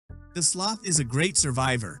The sloth is a great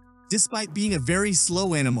survivor. Despite being a very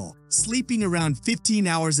slow animal, sleeping around 15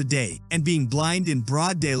 hours a day, and being blind in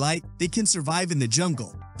broad daylight, they can survive in the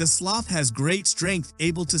jungle. The sloth has great strength,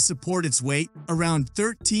 able to support its weight, around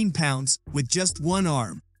 13 pounds, with just one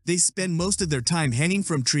arm. They spend most of their time hanging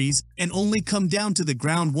from trees and only come down to the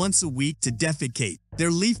ground once a week to defecate.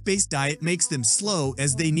 Their leaf-based diet makes them slow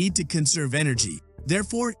as they need to conserve energy.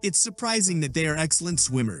 Therefore, it's surprising that they are excellent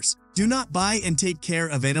swimmers. Do not buy and take care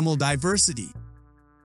of animal diversity.